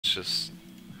it's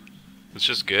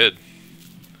just good.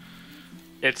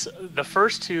 It's the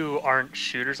first two aren't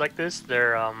shooters like this.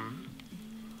 They're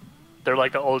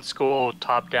like the old school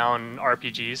top-down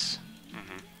RPGs,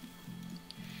 Hmm.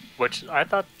 which I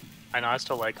thought. I know I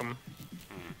still like them.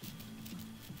 Hmm.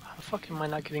 How the fuck am I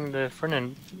not getting the front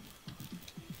end?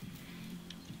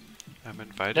 I'm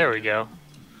inviting There we you. go.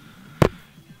 It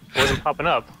wasn't popping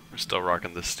up. We're still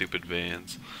rocking the stupid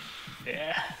Vans.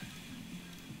 Yeah.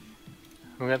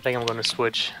 I think I'm going to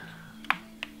switch.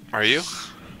 Are you?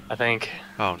 I think.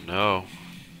 Oh no.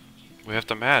 We have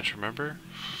to match, remember?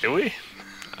 Do we?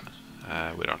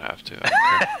 We don't have to. I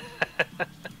don't care.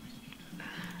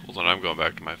 Well, then I'm going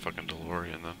back to my fucking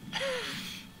DeLorean then.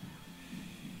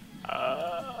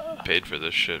 Paid for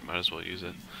this shit, might as well use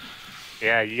it.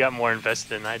 Yeah, you got more invested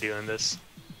than I do in this.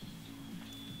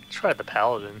 Let's try the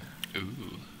Paladin.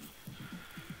 Ooh.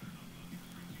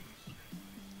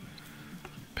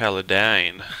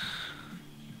 Paladine.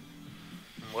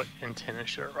 What antenna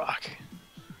should I rock?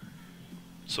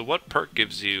 So what perk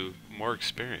gives you more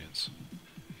experience?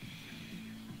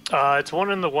 It's one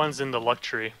of the ones in the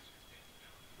luxury.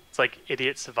 It's like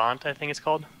Idiot Savant, I think it's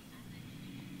called.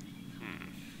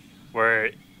 Where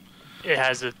it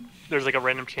has there's like a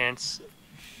random chance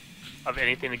of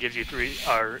anything that gives you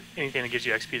anything that gives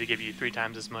you XP to give you 3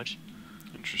 times as much.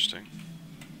 Interesting.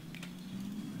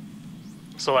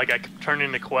 So like I turned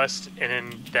in the quest and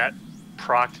then that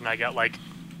procced and I got like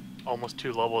almost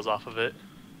 2 levels off of it.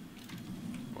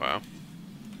 Wow.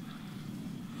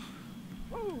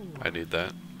 I need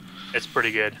that. It's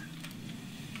pretty good.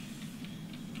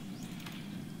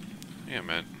 Yeah,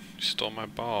 man. You stole my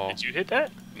ball. Did you hit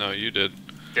that? No, you did.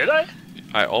 Did I?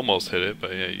 I almost hit it,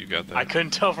 but yeah, you got that. I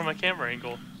couldn't tell from my camera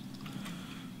angle.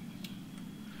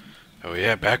 Oh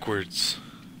yeah, backwards.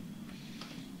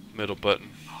 Middle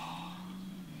button.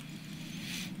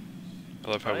 I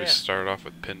love how we start off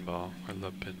with pinball. I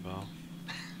love pinball.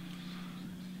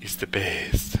 It's the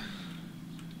best.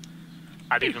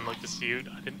 I didn't even look to see you.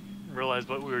 I didn't realize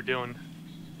what we were doing.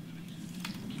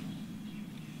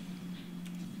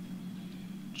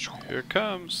 Here it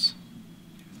comes.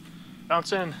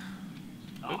 Bounce in.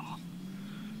 Oh.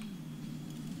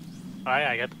 Oh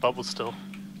yeah, I got the bubbles still.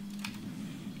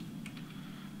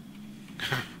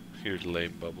 Your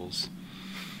lame bubbles.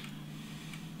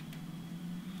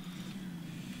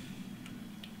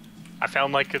 I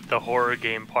found like the horror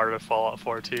game part of Fallout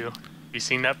 4 too. You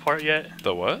seen that part yet?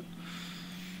 The what?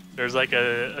 There's like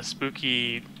a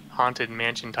spooky haunted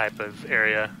mansion type of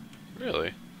area.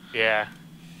 Really? Yeah.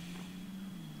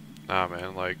 Nah,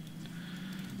 man, like,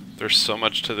 there's so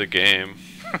much to the game.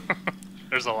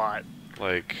 There's a lot.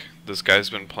 Like, this guy's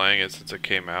been playing it since it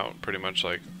came out, pretty much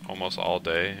like almost all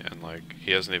day, and like,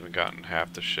 he hasn't even gotten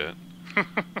half the shit. Damn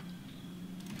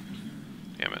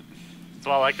it. That's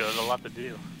why I like it. There's a lot to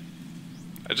do.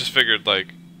 I just figured, like,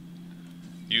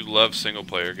 you love single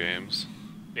player games.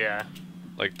 Yeah.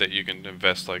 Like, that you can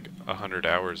invest like 100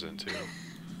 hours into.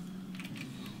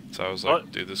 So I was like,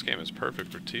 dude, this game is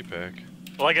perfect for Tpack.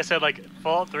 Well, like I said, like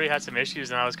Fallout 3 had some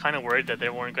issues, and I was kind of worried that they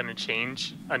weren't going to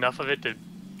change enough of it to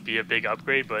be a big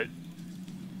upgrade. But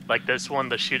like this one,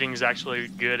 the shooting is actually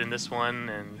good in this one,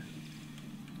 and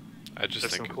I just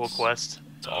there's think some cool quests.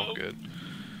 It's all good.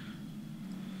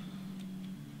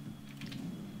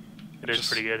 It is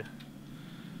pretty good.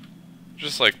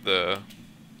 Just like the.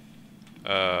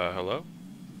 Hello?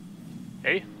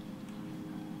 Hey?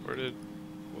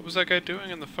 What was that guy doing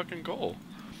in the fucking goal?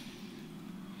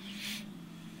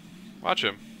 Watch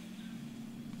him.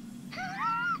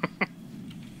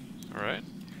 Alright.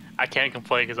 I can't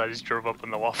complain because I just drove up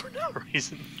on the wall for no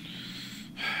reason.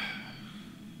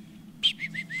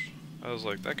 I was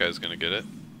like, that guy's gonna get it.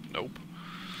 Nope.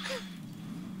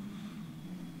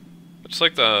 It's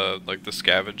like the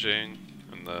scavenging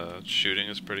and the shooting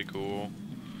is pretty cool.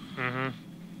 Mm-hmm.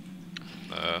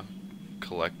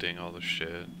 Collecting all the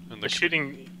shit. And the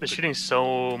shooting's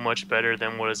so much better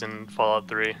than what is in Fallout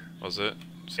 3. Was it?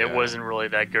 It wasn't really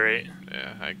that great.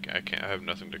 Yeah, I can't. I have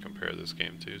nothing to compare this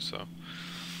game to, so.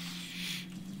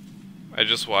 I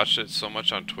just watched it so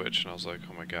much on Twitch, and I was like,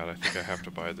 oh my god, I think I have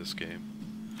to buy this game.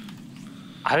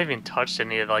 I haven't even touched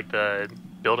any of like the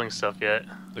building stuff yet.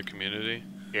 The community?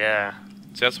 Yeah.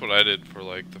 See, that's what I did for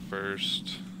like the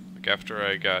first, like after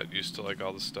I got used to like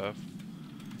all the stuff.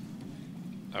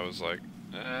 I was like,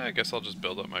 I guess I'll just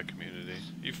build up my community.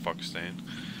 You fuck stain.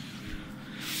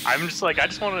 I'm just like, I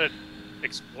just want to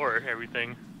explore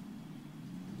everything.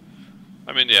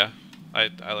 I mean, yeah, I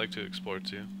like to explore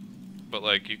too, but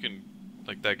like you can,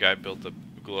 like that guy built a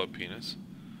glow up penis.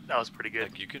 That was pretty good.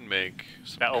 Like you can make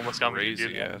some that almost got me to do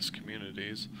crazy that. ass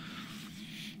communities.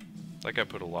 That guy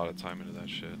put a lot of time into that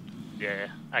shit. Yeah,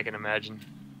 I can imagine.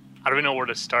 I don't even know where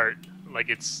to start. Like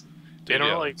it's, they don't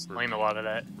really explain a lot of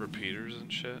that. Repeaters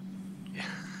and shit. Yeah.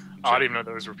 I didn't even know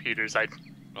there was repeaters.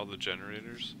 All the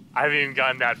generators. I haven't even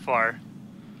gotten that far.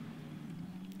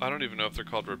 I don't even know if they're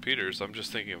called repeaters. I'm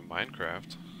just thinking of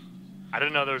Minecraft. I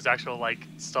didn't know there was actual like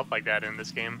stuff like that in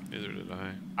this game. Neither did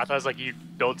I. I thought it was like you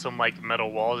build some like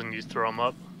metal walls and you throw them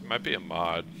up. It might be a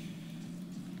mod.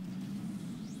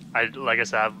 Like I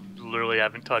said, I literally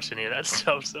haven't touched any of that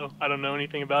stuff, so I don't know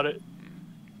anything about it.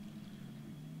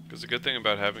 Because the good thing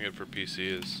about having it for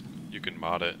PC is you can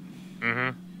mod it.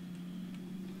 Mm-hmm.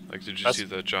 Like, did you see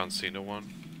the John Cena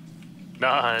one?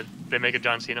 Nah, they make a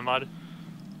John Cena mod?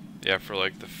 Yeah, for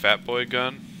like the Fat Boy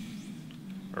gun.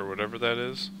 Or whatever that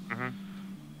is. Mm-hmm.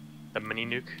 The mini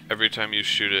nuke? Every time you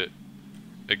shoot it,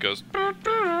 it goes... God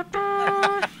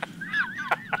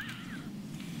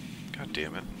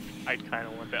damn it. I kind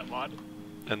of want that mod.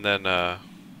 And then,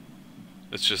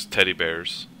 it's just teddy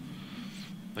bears.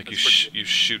 Like, you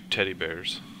shoot teddy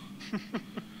bears.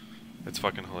 It's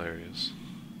fucking hilarious.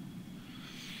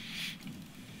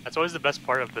 That's always the best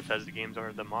part of Bethesda games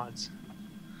are the mods.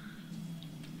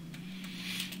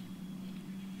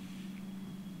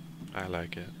 I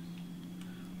like it.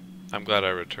 I'm glad I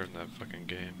returned that fucking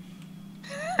game.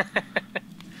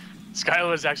 Skyler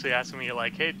was actually asking me,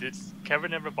 like, hey, did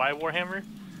Kevin ever buy Warhammer?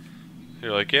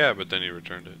 You're like, yeah, but then you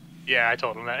returned it. Yeah, I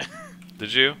told him that.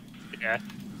 Did you? Yeah.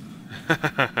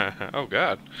 Oh,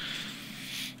 God.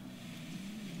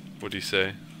 What'd he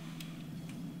say?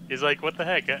 He's like, what the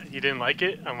heck? He didn't like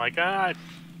it? I'm like, I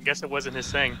guess it wasn't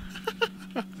his thing.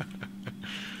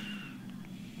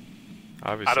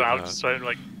 Obviously I don't know, not. I'm just sort of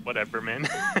like, whatever, man.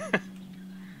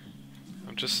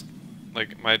 I'm just,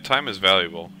 like, my time is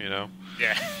valuable, you know?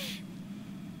 Yeah.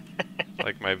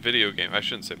 Like, my video game, I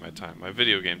shouldn't say my time, my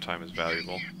video game time is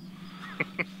valuable.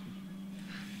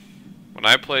 When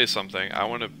I play something, I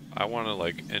wanna,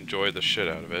 like, enjoy the shit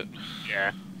out of it.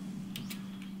 Yeah.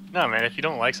 No, man, if you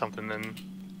don't like something, then...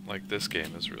 Like, this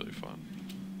game is really fun.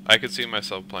 I could see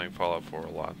myself playing Fallout 4 a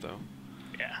lot, though.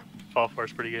 Yeah, Fallout 4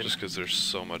 is pretty good. Just because there's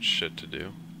so much shit to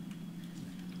do.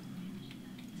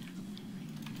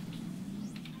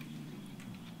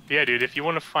 Yeah, dude, if you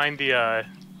want to find the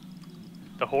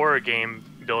horror game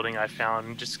building I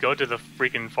found, just go to the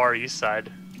freaking Far East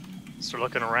side. Start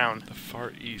looking around. The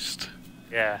Far East.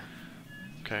 Yeah.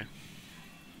 Okay.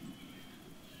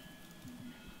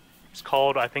 It's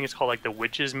called, I think it's called like the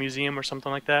Witches Museum or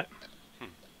something like that.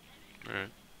 Alright.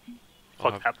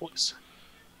 Called that place.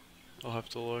 I'll have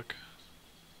to look.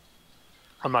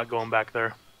 I'm not going back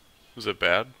there. Was it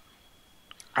bad?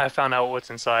 I found out what's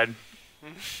inside.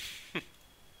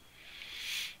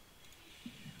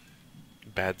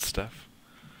 Bad stuff?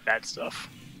 Bad stuff.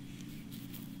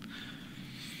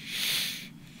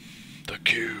 The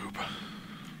Cube.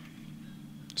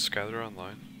 Skyler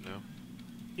online? No.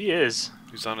 He is.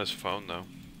 He's on his phone, though.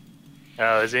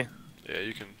 Oh, is he? Yeah,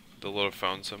 you can... The little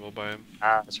phone symbol by him.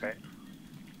 Ah, that's right.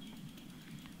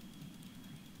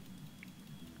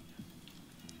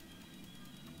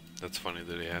 That's funny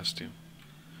that he asked you.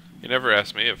 He never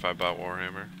asked me if I bought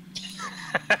Warhammer.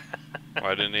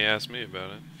 Why didn't he ask me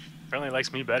about it? Apparently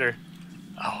likes me better.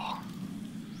 Oh.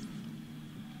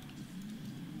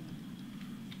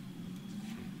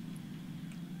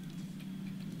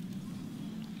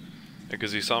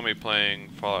 Because he saw me playing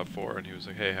Fallout 4 and he was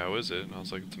like, hey, how is it? And I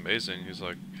was like, it's amazing. He's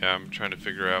like, yeah, I'm trying to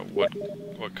figure out what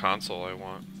console I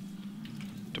want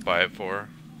to buy it for.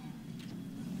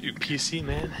 You PC,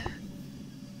 man.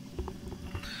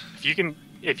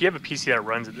 If you have a PC that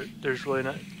runs it, there's really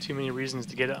not too many reasons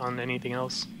to get it on anything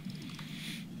else.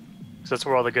 Because that's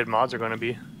where all the good mods are going to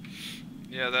be.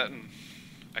 Yeah, that and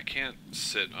I can't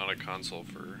sit on a console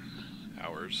for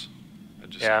hours. I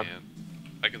just Yeah. can't.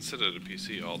 I can sit at a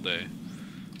PC all day.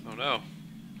 Oh no.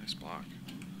 Nice block.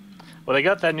 Well, they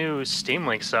got that new Steam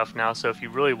Link stuff now, so if you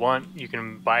really want, you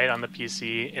can buy it on the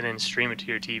PC and then stream it to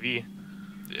your TV.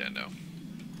 Yeah, no.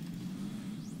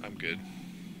 I'm good.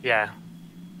 Yeah.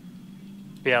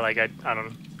 Yeah, like, I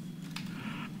don't...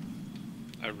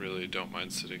 I really don't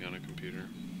mind sitting on a computer.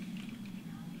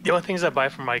 The only things I buy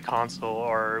for my console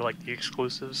are, like, the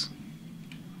exclusives.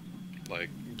 Like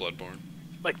Bloodborne.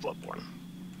 Like Bloodborne.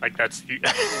 Like, that's the,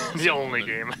 the only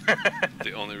game.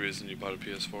 The only reason you bought a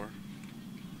PS4?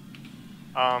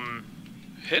 Um...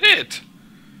 Hit it!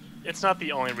 It's not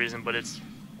the only reason, but it's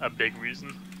a big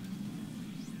reason.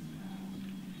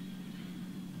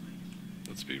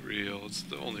 Let's be real, it's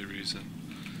the only reason.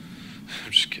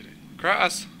 I'm just kidding.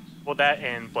 Cross! Well, that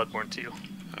and Bloodborne 2.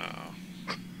 Oh.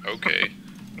 Okay.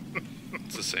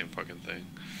 It's the same fucking thing.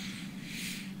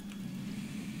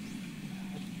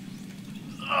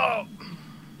 Oh.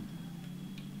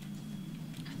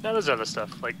 Now there's other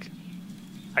stuff like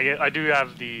I do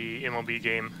have the MLB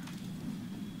game,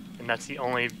 and that's the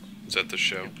only. Is that the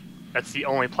show? That's the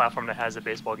only platform that has a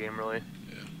baseball game, really.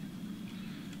 Yeah.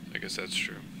 I guess that's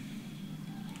true.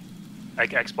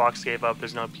 Like Xbox gave up.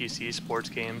 There's no PC sports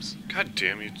games. God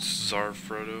damn you, Czar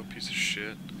Frodo, piece of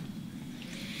shit.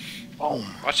 Oh.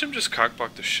 Watch him just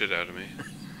cockblock the shit out of me.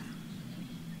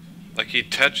 Like he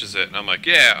touches it, and I'm like,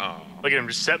 yeah. Oh. Look at him,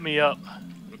 just set me up.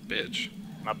 What a bitch.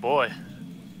 My boy.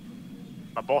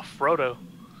 My boy Frodo.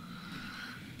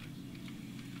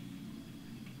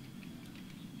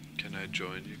 Can I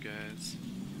join you guys?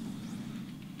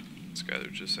 Skyler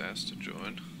just asked to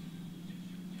join.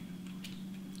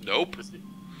 Nope.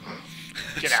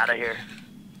 Get out of here.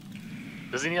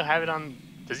 Doesn't he have it on?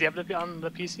 Does he have it on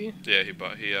the PC? Yeah, he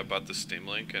bought the Steam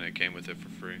Link and it came with it for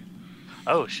free.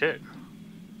 Oh shit!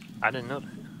 I didn't know that.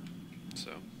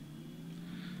 So,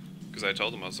 because I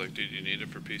told him, I was like, dude, you need it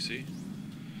for PC.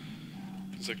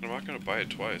 He's like, I'm not gonna buy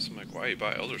it twice. I'm like, why you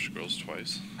buy Elder Scrolls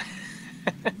twice?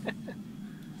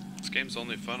 This game's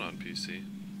only fun on PC.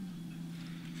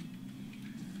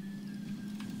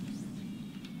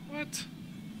 What?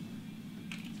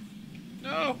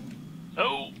 No!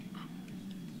 Oh!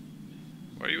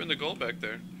 Why are you in the goal back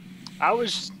there? I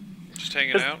was... Just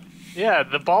hanging out? Yeah,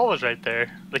 the ball was right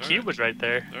there. The cube was right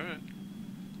there. Alright.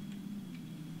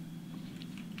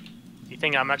 You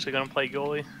think I'm actually gonna play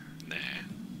goalie? Nah.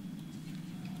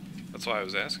 That's why I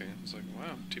was asking. I was like,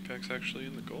 wow, Tpack's actually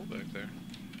in the goal back there.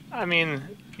 I mean,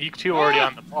 you two are already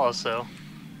on the ball, so...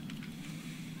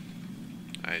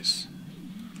 Nice.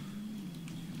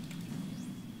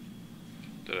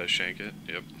 Did I shank it?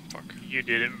 Yep. Fuck. You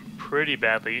did it pretty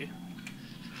badly.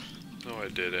 No, I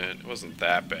didn't. It wasn't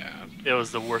that bad. It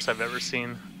was the worst I've ever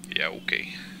seen. Yeah,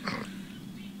 okay.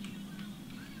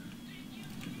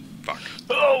 Fuck.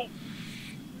 Oh!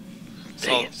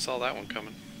 Saw that one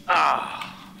coming.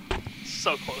 Ah!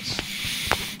 So close.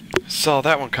 Saw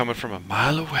that one coming from a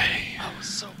mile away. I was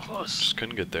so close. Just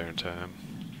couldn't get there in time.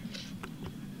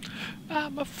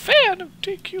 I'm a fan of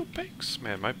DQ Banks.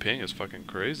 Man, my ping is fucking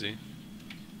crazy.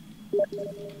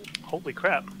 Holy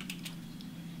crap.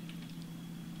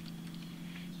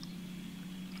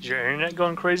 Is your internet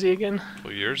going crazy again?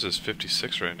 Well, yours is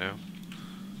 56 right now.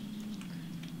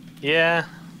 Yeah.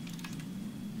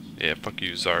 Yeah, fuck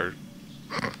you, Zarge,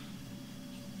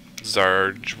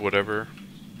 whatever.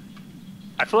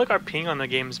 I feel like our ping on the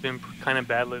game's been kind of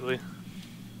bad lately.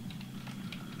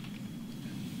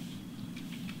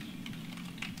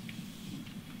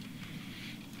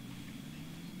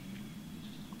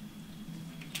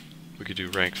 We could do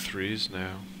rank 3s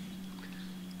now.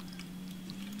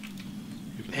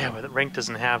 Even Yeah, though- but rank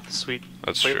doesn't have the sweet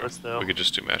That's true. platelets, though. We could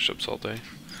just do mashups all day.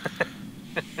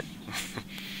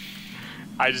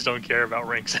 I just don't care about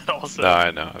ranks at all. So No,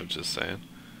 I know. I'm just saying.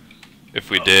 If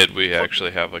we did, we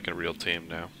actually have like a real team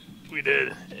now. we did,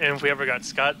 and if we ever got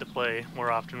Scott to play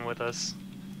more often with us,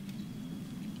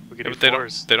 we could Yeah, do but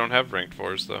fours. they don't have ranked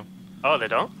 4s though. Oh, they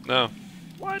don't? No.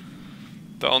 What?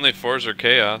 The only 4s are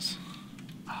chaos.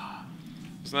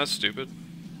 Isn't that stupid?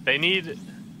 They need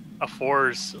a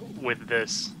fours with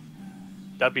this.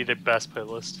 That'd be the best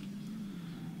playlist.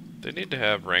 They need to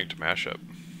have ranked mashup.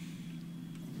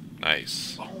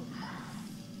 Nice. Oh.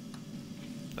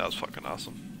 That was fucking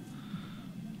awesome.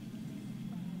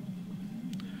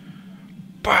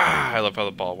 Bah! I love how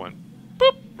the ball went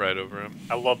boop right over him.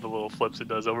 I love the little flips it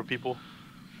does over people.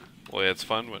 Well, yeah, it's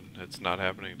fun when it's not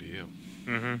happening to you.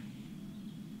 Mm-hmm.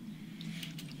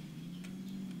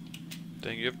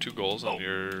 Dang, you have 2 goals on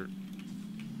your...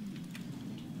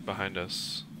 behind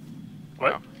us.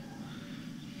 What? Wow.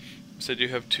 Said you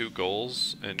have 2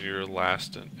 goals and your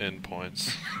last in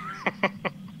points.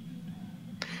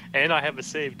 And I have a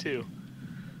save, too.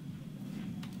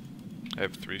 I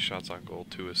have 3 shots on goal,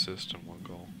 2 assists, and 1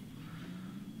 goal.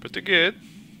 Pretty good.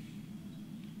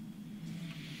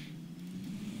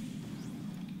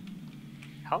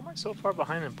 How am I so far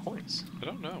behind in points? I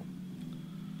don't know.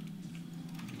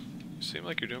 You seem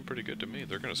like you're doing pretty good to me.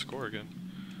 They're gonna score again.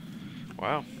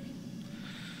 Wow.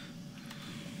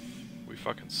 We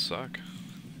fucking suck.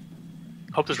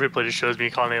 Hope this replay just shows me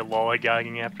calling a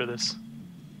lollygagging after this.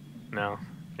 No,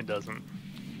 it doesn't.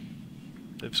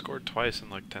 They've scored twice in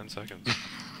like 10 seconds.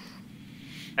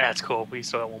 That's cool. We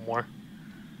still got one more.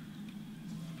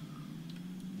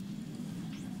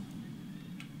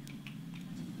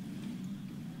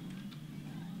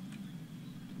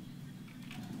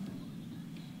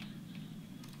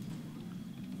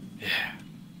 Yeah.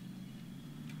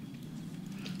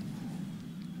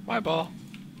 My ball.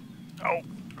 Oh.